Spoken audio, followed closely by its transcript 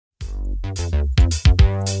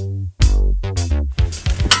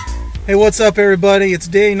Hey, what's up everybody? It's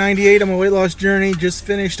day 98 on my weight loss journey. Just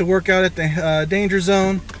finished a workout at the danger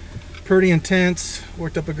zone. Pretty intense.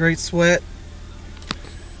 Worked up a great sweat.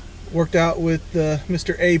 Worked out with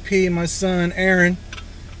Mr. AP and my son Aaron.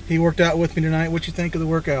 He worked out with me tonight. What you think of the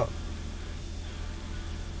workout?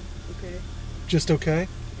 Okay. Just okay?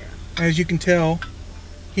 Yeah. As you can tell,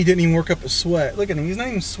 he didn't even work up a sweat. Look at him. He's not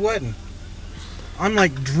even sweating. I'm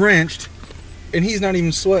like drenched and he's not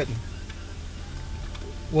even sweating.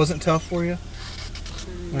 Wasn't tough for you?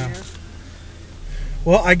 Yeah.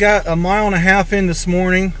 Well, I got a mile and a half in this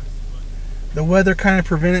morning. The weather kind of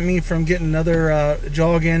prevented me from getting another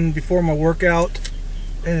jog in before my workout.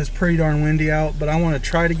 It is pretty darn windy out, but I want to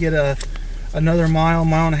try to get another mile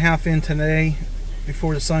and a half in today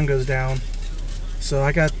before the sun goes down. So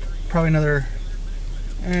I got probably another,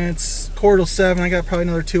 it's 6:45. I got probably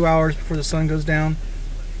another 2 hours before the sun goes down.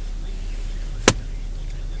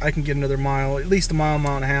 I can get another mile, at least a mile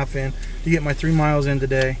and a half in to get my 3 miles in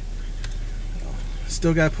today.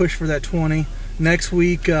 Still got to push for that 20. Next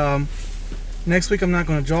week I'm not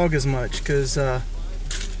going to jog as much because I'm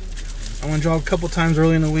going to jog a couple times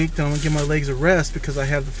early in the week. Then I'm going to give my legs a rest because I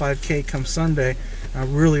have the 5K come Sunday. And I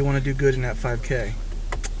really want to do good in that 5K.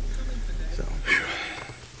 So,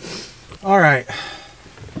 all right.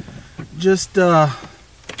 Just I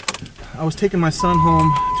was taking my son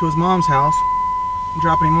home to his mom's house,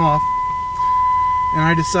 dropping him off, and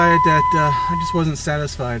I decided that I just wasn't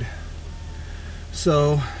satisfied.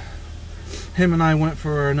 So him and I went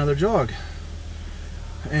for another jog,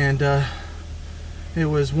 and it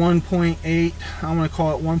was 1.8, I'm going to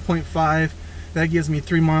call it 1.5. That gives me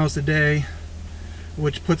 3 miles a day,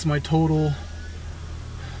 which puts my total,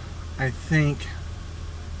 I think,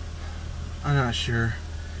 I'm not sure.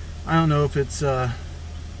 I don't know if it's, I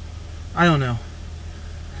don't know.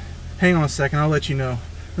 Hang on a second, I'll let you know.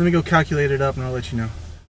 Let me go calculate it up and I'll let you know.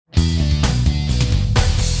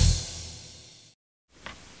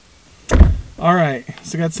 Alright,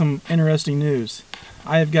 so I got some interesting news.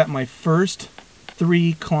 I have got my first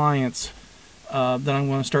 3 clients that I'm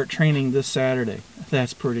going to start training this Saturday.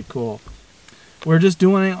 That's pretty cool. We're just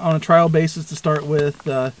doing it on a trial basis to start with.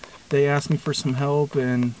 They asked me for some help,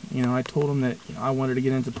 and I told them that I wanted to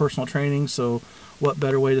get into personal training, so what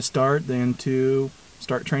better way to start than to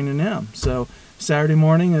start training them. So Saturday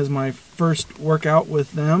morning is my first workout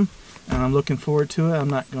with them, and I'm looking forward to it. I'm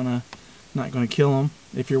not gonna kill them.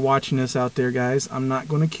 If you're watching this out there, guys, I'm not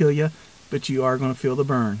gonna kill you, but you are gonna feel the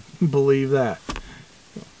burn. Believe that.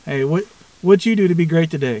 Hey, what you do to be great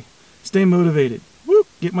today? Stay motivated. Woo!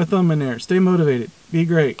 Get my thumb in there. Stay motivated. Be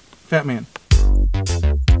great. Fat man.